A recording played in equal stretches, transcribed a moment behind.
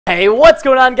Hey, what's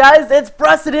going on, guys? It's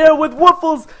Preston here with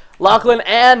Woofles, Lachlan,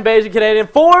 and Beijing Canadian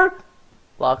for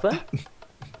Lachlan.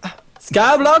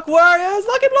 Skyblock Warriors,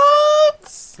 Lucky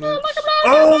Blocks!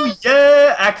 Oh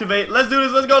yeah! Activate. Let's do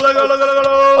this. Let's go. Let's go. Let's go. Let's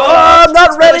go. Oh, I'm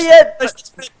not ready yet.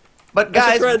 But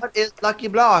guys, what is Lucky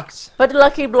Blocks? But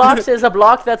Lucky Blocks is a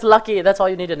block that's lucky. That's all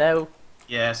you need to know.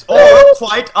 Yes. Or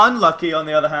quite unlucky, on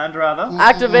the other hand, rather.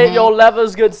 Activate your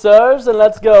levers, good sirs, and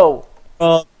let's go.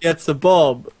 Oh, gets a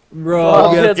bob. Bob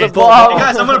Bro, gets a Hey bob.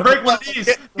 guys, I'm gonna break one of these.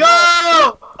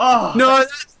 Go! Oh. no,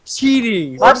 that's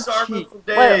cheating. Worst armor for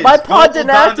days. Wait, my pod Gold, didn't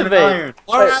diamond, and activate. iron.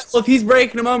 Alright, well, if he's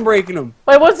breaking them, I'm breaking them.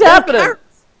 Wait, what's happening?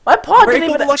 My pod Break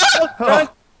didn't them even. like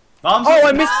Mom's Oh,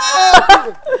 I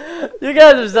missed. You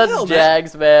guys are such hell, man?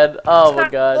 jags, man. Oh my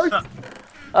gosh.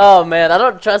 Oh man, I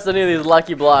don't trust any of these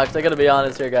lucky blocks. I gotta be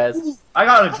honest here, guys. I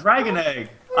got a dragon egg.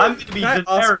 I'm gonna be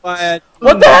generic.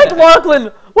 What the heck,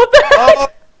 Lachlan? What the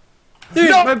heck? Dude,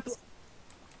 No. my,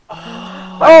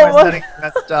 Oh, My settings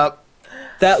messed up.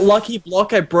 that lucky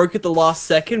block I broke at the last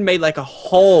second made like a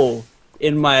hole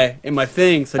in my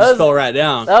thing, so I just fell right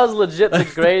down. that was legit the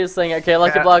greatest thing. Okay,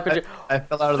 lucky Yeah, block. Would you? I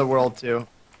fell out of the world too.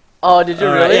 Oh, did you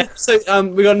Alright, really? yeah, so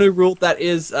we got a new rule that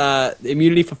is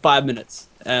immunity for 5 minutes.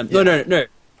 No.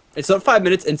 It's not 5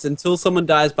 minutes. It's until someone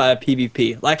dies by a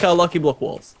PvP, like our lucky block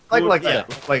walls.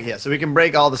 Yeah. So we can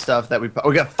break all the stuff that we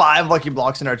got 5 lucky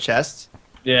blocks in our chests.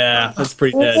 Yeah, that's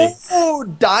pretty dirty. Oh,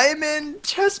 diamond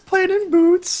chest plate and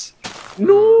boots.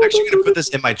 No, I'm actually gonna put this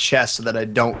in my chest so that I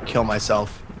don't kill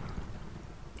myself.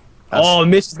 Oh,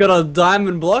 Mitch has got a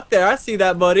diamond block there. I see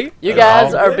that, buddy. You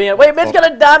guys are being. Wait, Mitch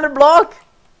got a diamond block.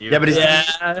 Yeah, but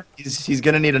Yeah. he's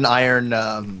gonna need an iron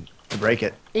to break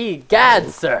it.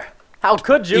 Egad, sir. How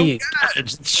could you?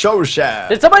 Show shaft.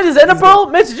 Did somebody just ender pearl?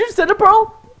 Mitch, did you just ender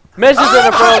pearl? Mitch just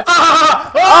ender pearl.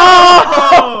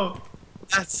 Oh!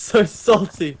 That's so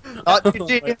salty.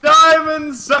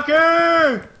 Diamond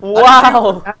sucker!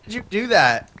 Wow. How did you do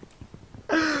that?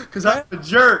 Cause I'm a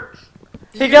jerk.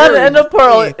 He got an ender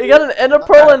pearl. He got an ender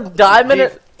pearl and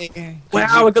diamond.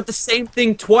 Wow, I got the same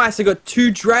thing twice. I got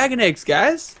 2 dragon eggs,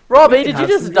 guys. Robbie, did you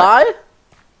just die?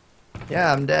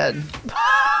 Yeah, I'm dead.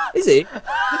 Is he?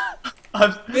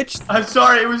 I'm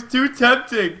sorry, it was too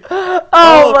tempting.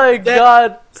 Oh my dead.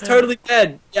 god. He's totally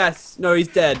dead. Yes. No, he's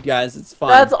dead, guys. It's fine.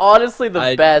 That's honestly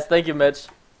the best. Thank you, Mitch.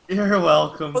 You're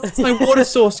welcome. It's my water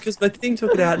source because my thing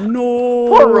took it out. No.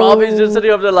 Poor Robbie's just sitting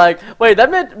over there like, wait,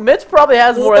 that Mitch probably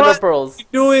has more ender pearls. What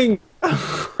are you doing?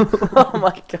 Oh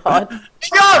my god.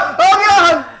 God! Oh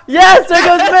god! Yes, there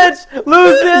goes Mitch.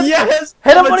 Lose it. Yes.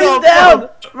 Hit him when he's down.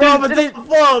 Rob, Did he- it's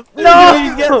fall.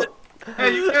 No.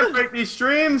 Hey, you can't break these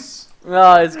streams.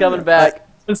 No, he's coming back.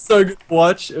 It's so good to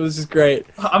watch. It was just great.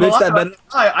 I'm Mitch, that alive. better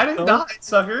I didn't die,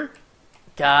 sucker.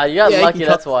 God, you got Yeah, lucky. he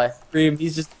That's cut- why. stream.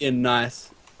 He's just being nice.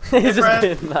 He's just Fred.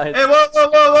 being nice. Hey,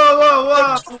 whoa.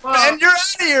 And you're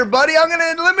out of here, buddy. I'm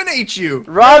gonna eliminate you.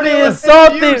 Robbie is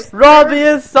salty. Robbie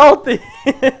is salty.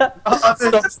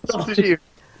 You.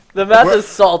 The mouth is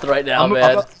salt right now,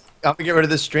 man. I'm gonna get rid of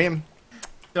this stream.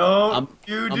 Don't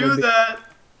you I'm do a bit- that.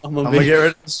 I'm I'm gonna get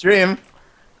rid of the stream.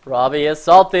 Robbie is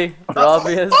salty.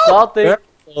 Robbie is salty. very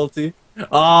salty.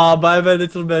 Ah, bye bye,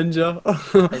 little Benja.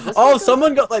 this Oh, what it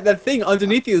someone got like that thing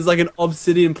underneath you is like an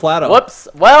obsidian platter. Whoops.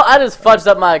 Well, I just fudged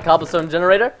up my cobblestone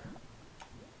generator.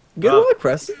 Get away,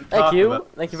 Preston. Thank Talk you. about-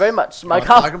 Thank you very much. My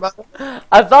Talk about it?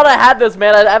 I thought I had this,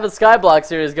 man. I have a Skyblock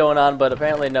series going on, but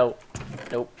apparently no.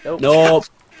 Nope. Nope.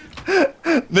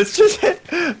 Let's just hit.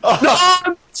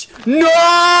 Oh,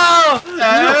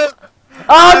 No!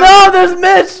 Oh no, there's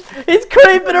Mitch! He's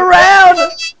creeping around!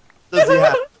 does he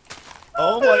have?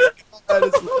 Oh my god,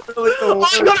 it's literally the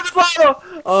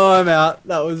worst. Oh, I'm out.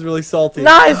 That was really salty.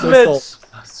 Nice, So Mitch! salty.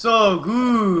 So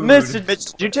good. Mitch, Mitch,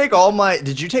 did you take all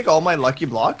my lucky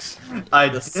blocks? I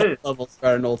The salt did. levels are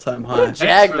at an all-time what a high.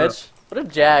 jag, Extra. Mitch. What a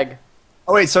jag.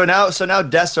 Oh wait, so now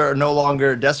deaths are no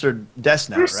longer deaths now,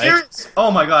 You're right? serious? Oh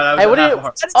my god, I was Hey, what at do half you... a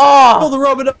heart. Oh, Oh! the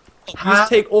Robin. You just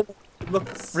take all.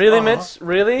 Looks. Really, Oh. Mitch?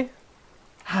 Really?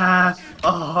 Half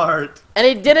a heart. And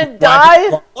he didn't die?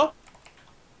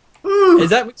 Woo. Is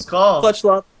that It's called. clutch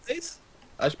last place?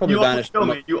 I should probably You almost vanish. killed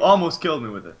me. You almost killed me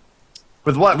with it.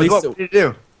 With what? At With least what? What did you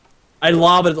do? I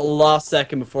lobbed it at the last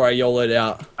second before I YOLO'd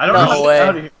out. I don't No know how to way. get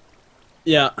out of here.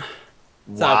 Yeah.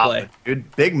 Wow. Play.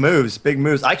 dude, big moves, big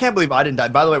moves. I can't believe I didn't die.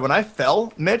 By the way, when I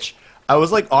fell, Mitch, I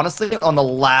was like honestly on the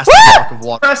last block of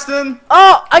water. Preston.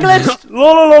 Oh, I glitched!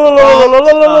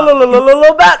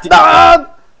 Bat dog!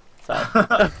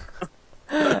 Sorry.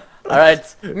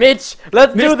 Alright, Mitch,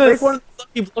 let's Mitch, do this! break one of the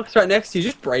lucky blocks right next to you.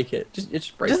 Just break it.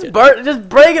 Just break it. Just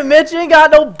break it, Mitch. You ain't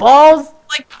got no balls.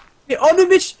 Like, oh no,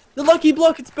 Mitch, the lucky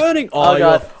block, it's burning. Oh, Oh,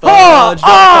 god. you're Oh, fudged.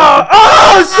 oh,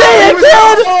 oh, shit, it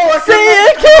killed!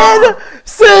 did!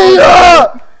 See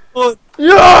ya! Oh,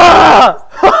 Yeah!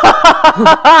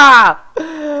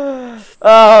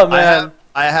 Oh man.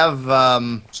 I have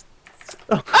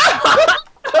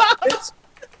it's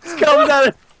coming out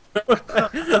of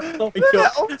oh my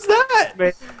God. what was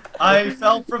that? I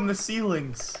fell from the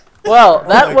ceilings. Well,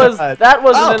 that my was God.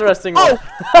 an interesting one.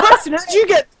 Preston, how'd you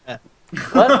get there?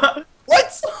 What?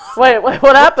 What? Wait,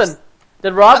 what happened?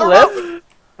 Did Rob live?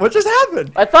 What just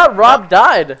happened? I thought Rob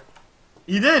died.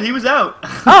 He did. He was out.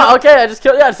 Oh, okay. I just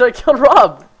killed. Yeah, so I killed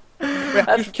Rob. Wait,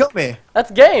 how did you kill me?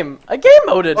 That's game. I game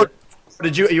moded. Oh,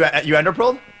 did you ender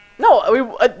pearled? No,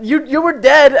 you were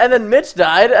dead, and then Mitch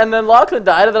died, and then Lachlan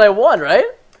died, and then I won, right?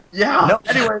 Yeah. No.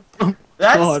 Anyway,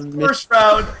 that's God, the first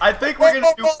round. I think we're gonna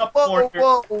do a couple more.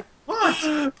 Here.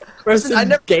 What? Preston, I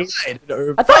never game died.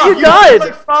 over. I thought Oh, you died.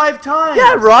 like 5 times.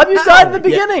 Yeah, Rob, you died in the Yeah.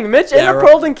 beginning. Mitch Yeah,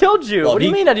 interpearled and killed you. Well, What do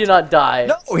you he- mean I did not die?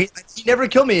 No, he never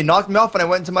killed me. He knocked me off, and I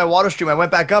went into my water stream. I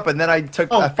went back up, and then I took.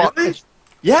 Oh, I fought. really?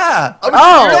 Yeah. I was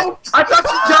Oh. I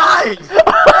thought you died.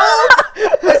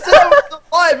 I said I was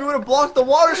alive. You would have blocked the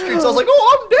water stream. So I was like,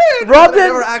 "Oh, I'm dead." Rob But I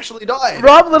never didn't- actually died.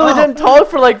 Rob literally Oh. didn't talk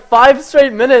for like 5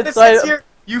 straight minutes. It So I, says here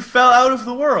you fell out of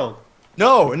the world.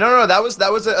 No. That was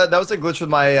a glitch with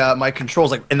my my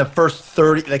controls. Like in the first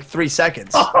 3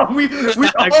 seconds. Oh, we I all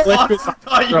glitched honestly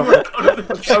thought you were out of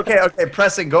the Okay,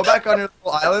 Preston, go back on your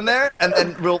little island there, and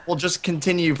then we'll just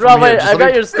continue. From Rob, here. wait, Just I've let got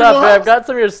me- your stuff, man. I've got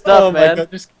some of your stuff, Oh my man.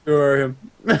 God, just ignore him.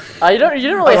 You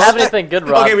didn't really have anything good,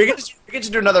 Rob. Okay, we can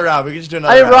just do another round. We can just do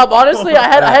another. I mean, round. Rob, honestly, I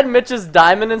had Mitch's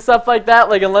diamond and stuff like that.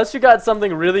 Like, unless you got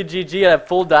something really GG, I have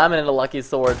full diamond and a lucky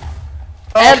sword.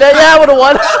 And yeah, I would have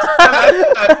won.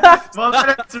 Well,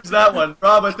 that answers that one.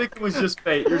 Rob, I think it was just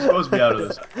fate. You're supposed to be out of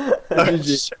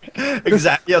this.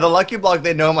 Exactly. Yeah, the lucky block.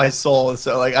 They know my soul,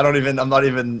 so like I'm not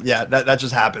even. Yeah, that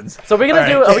just happens. So we're gonna All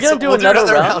right, do. Are okay, we gonna so do we'll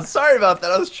another round? Sorry about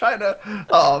that. I was trying to.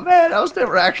 Oh man, I was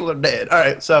never actually dead. All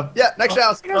right, so yeah, next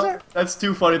round. See you guys Well, there. that's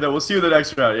too funny though. We'll see you in the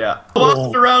next round. Yeah.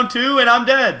 Lost to round 2 and I'm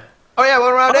dead. Oh yeah,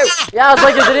 one round 8. Yeah, I was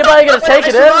like, is anybody gonna take I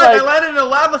it in? survived. I Like, landed in a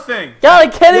lava thing. God, I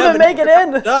can't Yeah, even but make it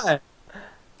in. Die.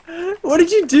 What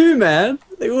did you do, man?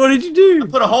 Like, what did you do?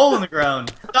 Put a hole in the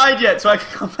ground. Died yet, so I can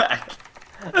come back.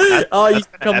 Oh, you That's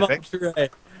come kinda up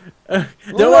epic. right.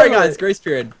 Don't worry, guys. Grace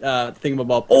period.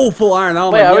 Thingamabob. Oh, full iron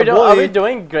armor. Wait, yeah, are we boy.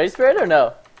 doing Grace Period or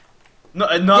no? No,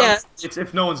 not. Yeah. It's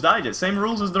if no one's died yet. Same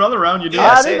rules as the other round. You do.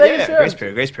 Yeah, it. I think they should. Grace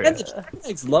period. Grace Yeah, period. the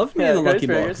Jags love me Yeah, in the Grace lucky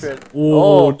period, box. Grace period. Oh,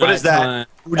 Oh, What is that? nighttime.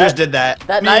 Who just did that?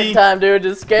 That Me. nighttime, dude,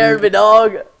 just scared me,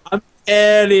 dog. I'm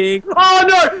adding. Oh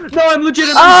no, no, I'm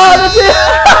legitimately.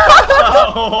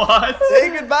 Oh, Oh, what? Say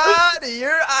goodbye to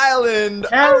your island.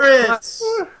 Carrots.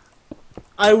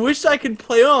 I wish I could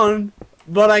play on,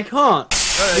 but I can't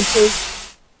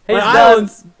because he's my done.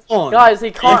 island's gone. Guys,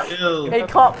 he can't. Ew. He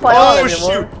can't play Oh on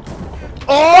anymore. shoot!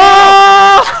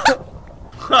 Oh!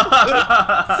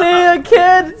 See ya,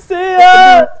 kid. See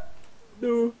ya.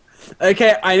 No.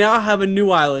 Okay, I now have a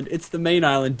new island. It's the main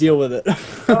island. Deal with it.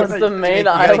 It's the main You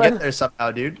gotta island. get there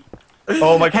somehow, dude.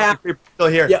 Oh my god, Creeper's still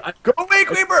here. Yeah, I Go away,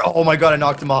 Creeper! Oh my god, I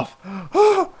knocked him off.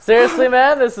 Seriously,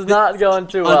 man, this is not going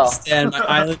too well. understand. My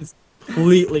island's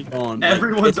completely gone.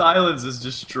 Everyone's islands is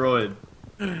destroyed.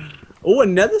 Oh, a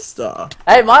nether star.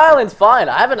 Hey, my island's fine.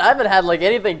 I haven't had like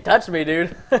anything touch me,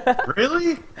 dude.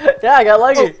 Really? Yeah, I got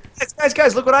lucky. Oh,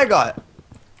 guys, look what I got.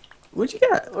 What'd you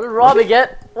get? What did Robbie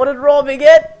get? What did Robbie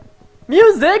get?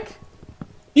 Music.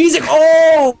 Music.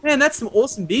 Oh man, that's some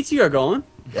awesome beats you got going.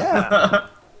 Yeah.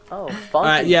 Oh, funky.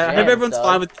 Alright, yeah, I hope jams, everyone's dog.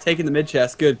 fine with taking the mid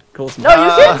chest. Good. Cool. No, you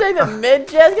can't take the mid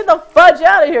chest. Get the fudge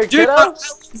out of here, Dude, my kiddo.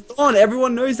 island's gone.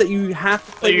 Everyone knows that you have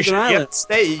to So play you with should an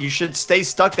island. you should stay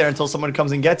stuck there until someone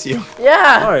comes and gets you.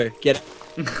 Yeah, Oh, get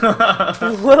it.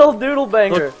 little doodle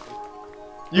banger.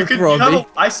 You could. Robbie.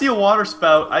 I see a water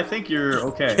spout. I think you're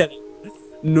okay. Get it.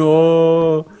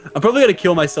 No. I'm probably gonna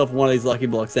kill myself with one of these lucky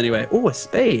blocks anyway. Oh, a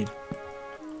spade.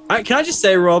 Can I just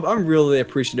say, Rob, I'm really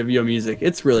appreciative of your music.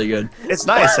 It's really good. It's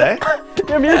nice, eh?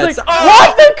 Your music. Yes.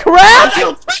 What the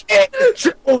crap?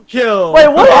 Triple kill. Wait,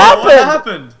 what Oh, happened? what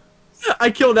happened? I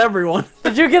killed everyone.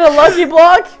 Did you get a lucky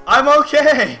block? I'm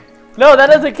okay. No, that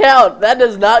doesn't count. That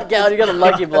does not count. You got a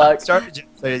lucky block. Started.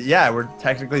 So yeah, we're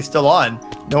technically still on.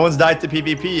 No one's died to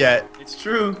PvP yet. It's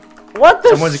true. What the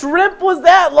Someone's- shrimp was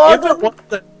that, If it Lachlan?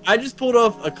 wasn't- I just pulled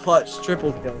off a clutch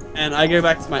triple kill, and I go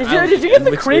back to my Did island you get again, the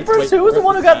which is creepers? way Who was the worse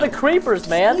one who got the than creepers,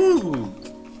 man? Ooh.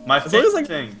 My that. As long as favorite like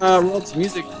thing. Rob's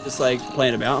music just like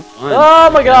playing about, fine.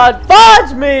 Oh my god,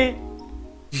 fudge me!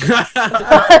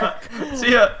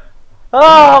 See ya.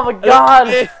 Oh my god!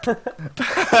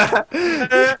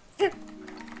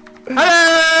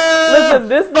 Listen,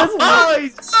 this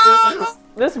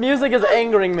This music is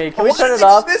angering me. Can we Why turn did it you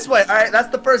off? go This way. All right, that's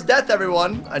the first death,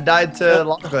 everyone. I died to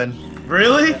Lachlan.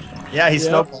 Really? Yeah, he Yeah.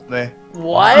 snowballed me.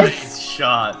 What? Nice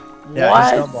shot. Yeah, What? he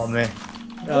snowballed me.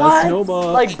 What?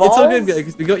 Snowball. Like It's all good balls?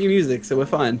 because we got your music, so we're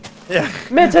fine. Yeah.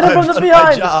 Mitch, hit it from the I've done my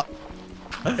behind. job.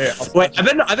 Here, I'll- Wait,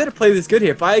 I better play this good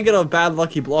here. If I get a bad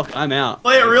lucky block, I'm out.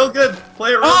 Play it real good.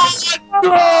 Play it real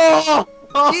Oh!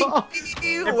 good.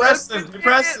 Hey, Preston. Hey,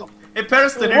 Preston. Hey,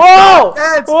 Preston. Whoa!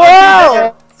 Dance,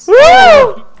 Whoa!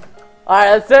 Woo!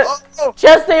 Alright, that's it. Oh,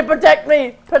 Chesty, protect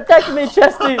me! Protect me,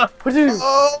 Chesty! Oh,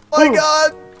 oh my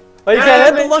god! you Yeah,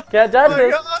 can't hit me! look. Can't touch Oh my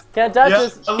this! god! Can't touch Yeah,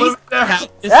 this! a little bit there.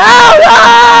 Oh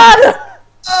God!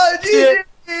 Oh,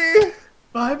 GG!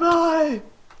 Bye-bye.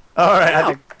 Alright, I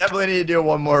think we definitely need to do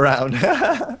one more round.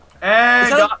 And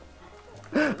got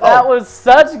That was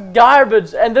such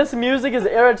garbage, and this music is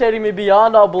irritating me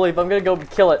beyond all belief. I'm gonna go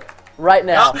kill it right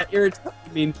now. That irritates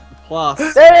me in plus.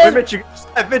 There Wait, it is!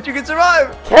 Mitch, Mitch, you can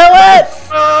survive! Kill it!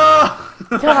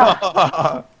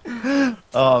 God.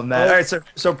 Oh man! All right,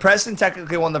 so Preston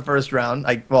technically won the first round.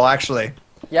 Well, actually,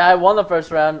 Yeah, I won the first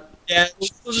round. Yeah.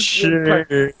 sure.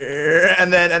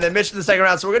 And then Mitch in the second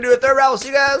round. So we're gonna do a third round. We'll see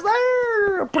you guys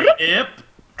later. Yep.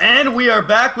 And we are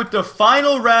back with the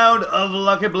final round of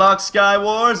Lucky Block Sky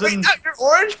Wars. Wait, And not your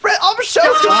orange print. I'm so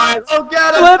oh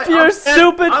god! Flip your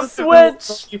stupid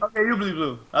switch! Okay, you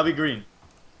blue. I'll be green.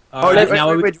 Oh, Alright, wait, now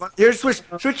wait, we- wait. Here, switch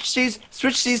these,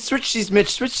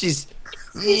 Mitch, switch these.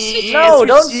 No,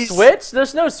 don't switch.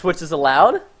 There's no switches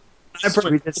allowed.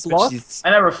 Switch these. I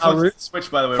never rude. flipped the switch,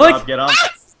 by the way. Flick. Rob, get on.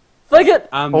 Flick it.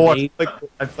 Oh,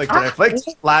 I flicked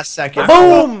it. Last second.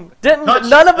 Boom! Didn't Touchdown.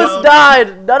 none of us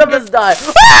died. None of us died.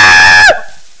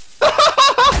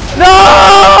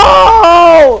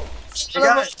 No!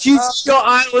 Jesus, your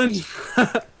island.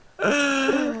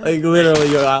 Like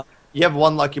literally your island. You have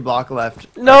one lucky block left.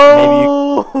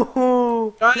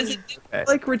 No! Guys, it didn't,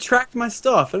 like retract my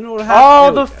stuff. I don't know what Oh,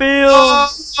 happened. the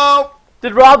fields. Oh,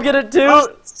 Did Rob get it too? Oh,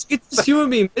 it's just you and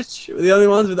me, Mitch. We're the only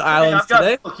ones with Hey, islands I've got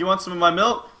today. milk. You want some of my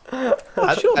milk? I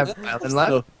Sure, don't have man. an island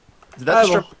left. Did that I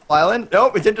destroy the island?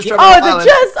 Nope, it didn't destroy Oh, the it's a island.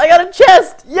 chest! I got a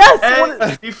chest! Yes! What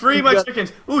Hey, is- be free, my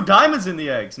chickens. Ooh, diamonds in the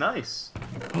eggs. Nice.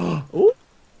 Ooh.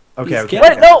 Okay, okay.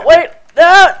 Wait, no, wait!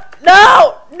 No!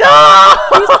 No! No!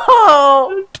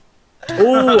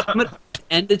 Oh, I'm gonna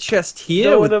end the chest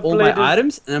here No with one all my played this.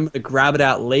 items, and I'm gonna grab it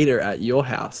out later at your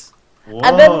house.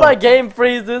 And then my game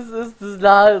freezes. This is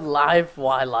not life.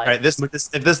 Why life? Alright,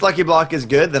 if this lucky block is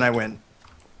good, then I win.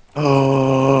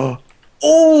 Oh.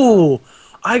 Oh,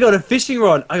 I got a fishing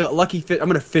rod. I got lucky fish. I'm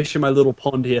gonna fish in my little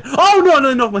pond here. Oh no,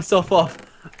 no, knock myself off.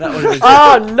 That one.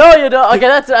 Oh, no, you don't. Okay,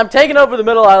 that's it. I'm taking over the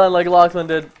middle island like Lachlan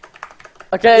did.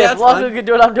 Okay, Yeah, if that's Lachlan fine. can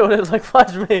do it, I'm doing it. Like,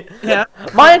 watch me. Yeah.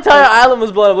 My entire island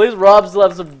was blown up. At least Rob still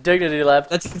has some dignity left.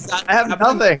 That's exactly. I have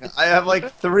nothing. I have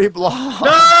like 3 blocks.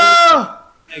 No!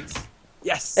 Thanks.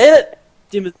 Yes. Hit it.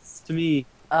 Dimmons to me.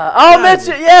 Oh, Mitch.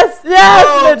 Yes, yes,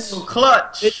 Oh, Mitch.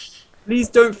 clutch. Please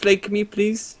don't flake me,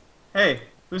 please. Hey,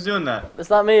 who's doing that? It's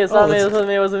not me. It's not me. it's- It wasn't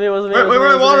me. It wasn't me. It wasn't me. Where, it where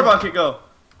wasn't did my me, water bucket go?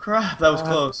 Crap, that was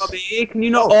close. Bobby, can you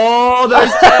not? Oh,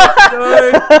 there's that.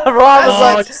 No. Rob is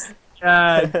Oh, like,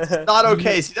 God. It's not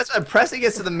okay. See, that's why pressing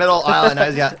gets to the middle island. I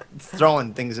just got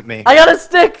throwing things at me. I got a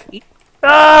stick.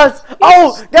 Yes.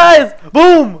 Oh, guys.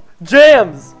 Boom.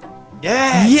 Jams.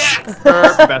 Yes. Yes.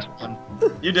 That's the best one.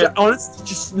 You did. Honestly,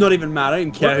 just not even matter. I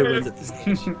don't care who wins at this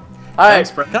stage. All right.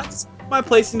 Thanks, Brett. Can I just put my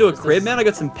place into a crib, man? I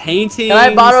got some paintings. Can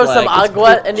I borrow some like, it's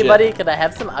agua? good Anybody? shit. Can I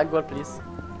have some agua, please?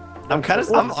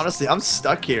 I'm honestly, I'm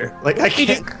stuck here. Like, I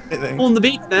can't do anything. On the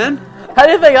beach, man. How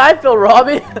do you think I feel,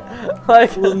 Robbie?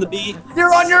 Like, On the beach.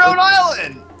 You're on your own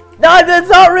island. no, it's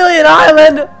not really an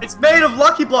island. It's made of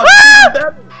Lucky Blocks. Ah! Even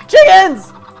better.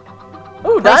 Chickens.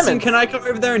 Ooh, Preston, diamonds. can I come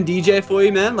over there and DJ for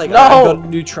you, man? Like, No. I've got a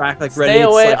new track, like, ready. Stay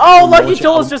It's, away. like, Oh, on Lucky launch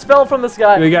Tools album. just fell from the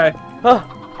sky. Here we go.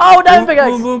 Oh, diamond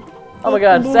pickaxe. Boom, boom, Oh my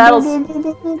God, boom, saddles. boom, boom,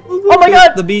 boom, boom, boom, Oh my boom.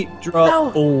 God. The beat drop. No.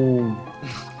 Boom.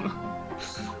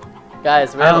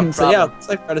 Guys, we have a So yeah, problem. it's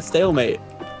like we're at a stalemate.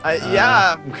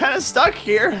 Yeah, I'm kind of stuck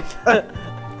here.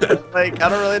 Like, I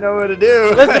don't really know what to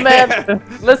do. Listen, man.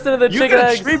 Listen to the You chicken got a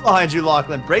eggs. tree behind you,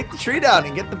 Lachlan. Break the tree down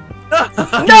and get the.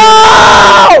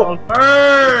 No!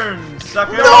 Burn!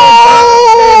 Sucker!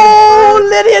 No!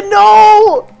 Lydia,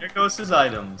 no! Here goes his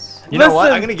items. You know what?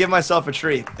 Listen. I'm gonna give myself a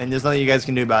tree, and there's nothing you guys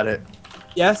can do about it.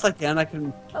 Yes, I can. I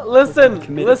can. Listen,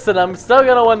 Committed. listen, I'm still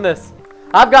gonna win this.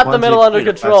 I've got the 1, 2, middle under 3,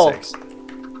 4, control. 5, 6.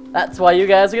 That's why you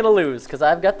guys are gonna lose, because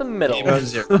I've got the middle. Game of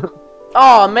 0.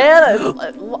 Oh, man.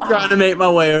 Trying to make my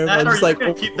way over. That I'm or just you're like,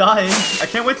 gonna keep dying. I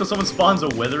can't wait till someone spawns a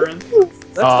withering.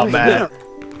 that's Oh, like, man.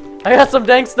 I got some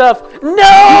dank stuff.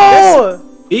 No!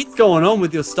 What's going on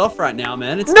with your stuff right now,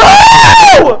 man? It's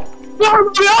No!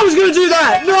 I was gonna do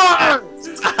that!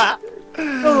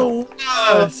 No!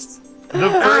 Worst. The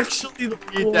first Actually, the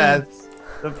PvP death.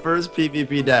 The first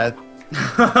PvP death.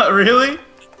 Really?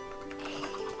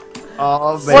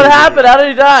 Oh, baby. What happened? How did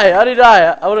he die? How did he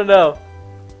die? I want to know.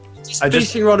 I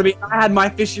had my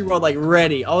fishing rod like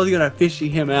ready. I was gonna fishy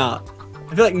him out.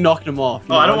 I feel like knocking him off.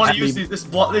 Oh, I don't want to use these.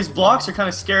 These blocks are kind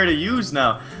of scary to use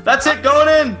now. That's it, going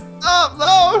in. Oh,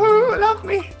 no! Love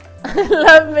me.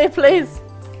 Love me, please.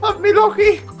 Love me,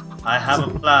 Loki. I have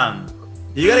a plan.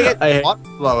 You gotta get I- water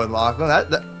flowing,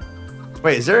 Lachlan.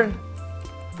 Wait, is there?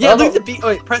 Yeah, look at the beat. Oh,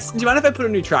 wait, Preston, do you mind if I put a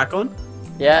new track on?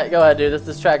 Yeah, go ahead, dude. This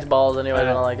distracts balls anyway. I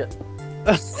don't like it.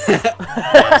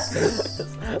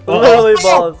 Literally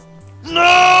balls. No!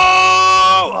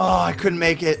 Oh, I couldn't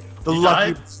make it. The You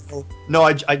lucky. died? No,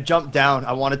 I jumped down.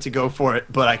 I wanted to go for it,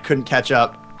 but I couldn't catch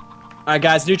up. Alright,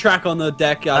 guys, new track on the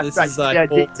deck. This is yeah,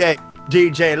 cool.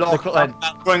 DJ Lachlan,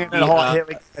 bringing it hot. Here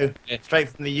we go. Yeah. Straight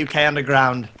from the UK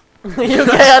underground. UK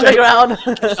underground.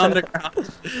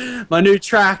 Underground. My new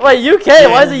track. Wait, UK?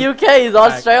 Why is it UK? He's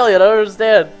Australia. I don't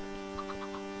understand.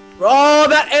 Oh,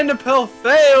 that ender pearl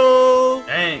fail.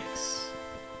 Thanks.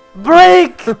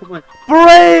 Break! Oh my-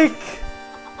 Break!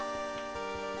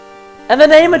 In the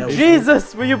name of Yeah, we-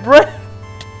 Jesus, will you break?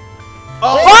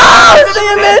 Oh! Oh, see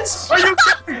you, Mitch! Are you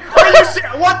kidding? Are you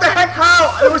serious? What the heck?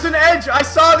 How? There was an edge. I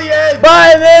saw the edge.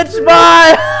 Bye, Mitch,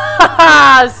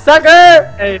 bye! Sucker!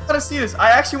 I gotta see this. I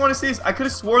actually want to see this. I could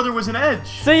have swore there was an edge.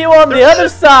 See you on the other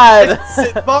side!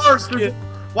 Bars.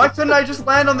 Why couldn't I just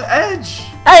land on the edge?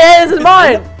 Hey, this is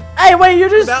mine! Hey, wait, you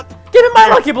just... About- Give me my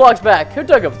lucky blocks back. Who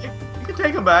took them? You can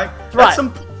take them back. Right. That's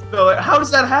some though. Like, how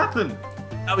does that happen?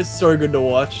 That was so good to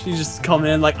watch. You just come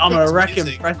in like, I'm gonna It's wreck him.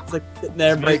 music. Preston's like sitting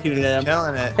there breaking it down.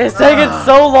 Killing it. It's taking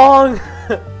so long.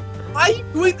 Why are you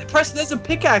doing that? Preston, there's a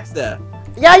pickaxe there.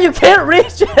 Yeah, you can't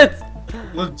reach it. You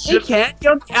Legit. can't.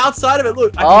 You're on the outside of it.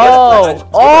 Look. I Oh, can get it.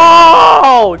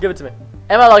 oh! Give it to me.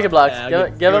 And my lucky blocks. Yeah,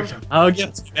 give him. I'll give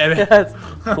it to you, baby. Yes.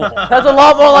 That's a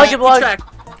lot more lucky blocks. Track.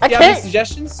 I Do you have any can't.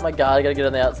 suggestions? Oh my god, I gotta get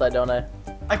on the outside, don't I?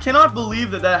 I cannot believe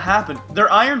that happened.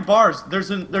 They're iron bars. There's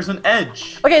an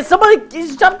edge. Okay, somebody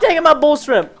stop taking my bull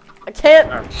shrimp. I can't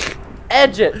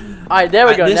edge it. Alright, there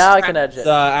we go. This Now I track can edge is, it.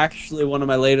 actually one of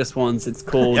my latest ones. It's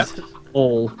called Yep.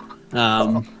 All.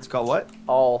 It's called what?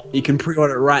 All. You can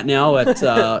pre-order it right now at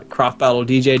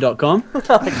craftbattledj.com.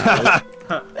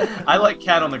 I like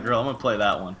Cat on the Grill. I'm gonna play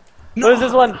that one. What is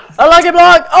this one? A lucky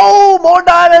block! Oh, more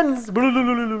diamonds!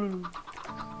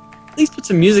 At least put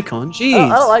some music on. Jeez. I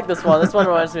don't like this one. This one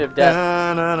reminds me of death.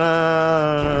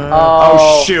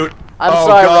 Oh, shoot. I'm Oh,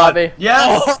 sorry, God. Robbie.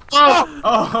 Yes.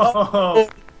 Oh.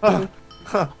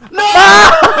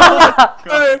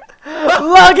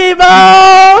 Lucky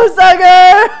Mo,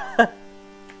 sucker!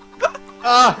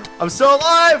 I'm still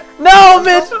alive. No,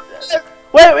 Mitch!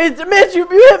 Wait, Mitch, you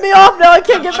hit me off now. I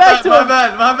can't get back to My him.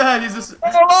 bad. My bad. He's just.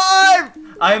 I'm alive.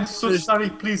 I am so sorry.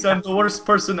 Please, I'm the worst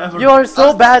person ever. You are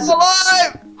so bad. I'm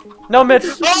alive. No, Mitch.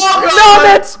 Oh,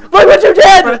 No, Mitch! Look what you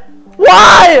did!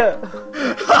 Why?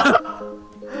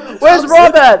 Where's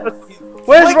Rob at?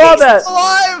 Where's Rob at?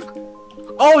 Alive.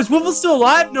 Oh, is Wiffle still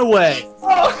alive? No way.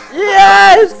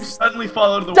 Yes! Suddenly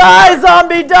followed the. Die,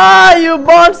 zombie, die, you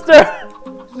monster!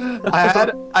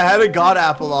 I had a god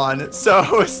apple on, so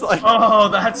it was like Oh,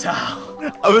 that's how.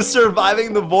 I was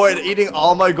surviving the void, eating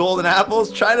all my golden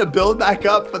apples, trying to build back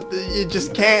up, but you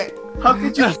just can't. How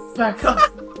could you back up?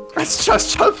 It's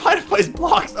just trying to find a place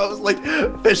blocks. I was like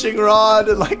fishing rod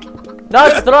and like.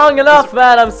 Not strong enough,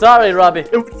 man. I'm sorry, Robbie.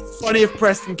 It would be funny if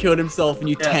Preston killed himself and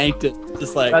you Yeah. tanked it.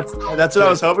 Just like. That's what I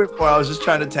was hoping for. I was just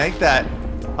trying to tank that.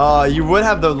 You would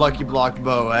have the lucky block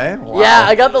bow, eh? Wow. Yeah,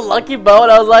 I got the lucky bow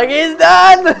and I was like, he's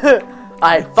done!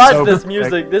 Alright, fudge So this perfect.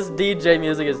 music. This DJ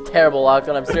music is terrible,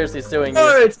 Lachlan. I'm seriously suing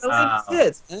No, you. it's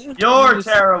it. You're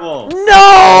terrible.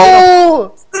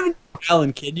 No!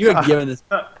 Alan, kid, you are giving this.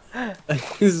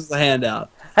 This is a handout.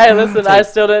 Hey, listen, I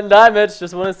still didn't die, Mitch.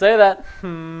 Just want to say that.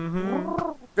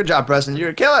 Good job, Preston. You're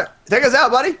a killer. Take us out,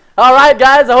 buddy. Alright,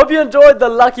 guys, I hope you enjoyed the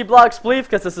Lucky Block Spleef,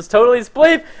 because this is totally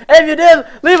Spleef. And if you did,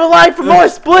 leave a like for more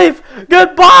Spleef.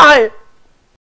 Goodbye!